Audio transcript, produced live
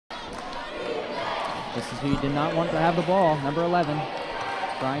This is who you did not want to have the ball. Number 11,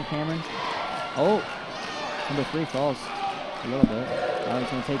 Brian Cameron. Oh, number 3 falls a little bit. Now he's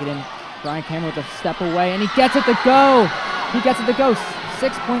going to take it in. Brian Cameron with a step away, and he gets it to go. He gets it to go.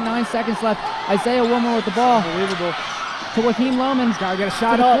 6.9 seconds left. Isaiah Wilmer with the ball. Unbelievable. To Joaquin Lohman. Gotta get a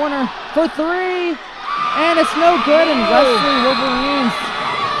shot to the corner for 3. And it's no good, and Wesley Wolverines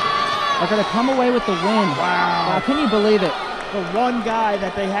are going to come away with the win. Wow. Can you believe it? The one guy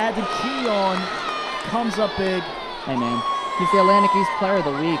that they had to key on comes up big. Hey, man. He's the Atlantic East Player of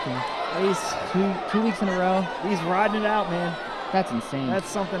the Week. He's two weeks in a row. He's riding it out, man. That's insane. That's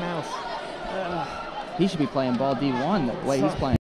something else. He should be playing ball D1 the way he's playing.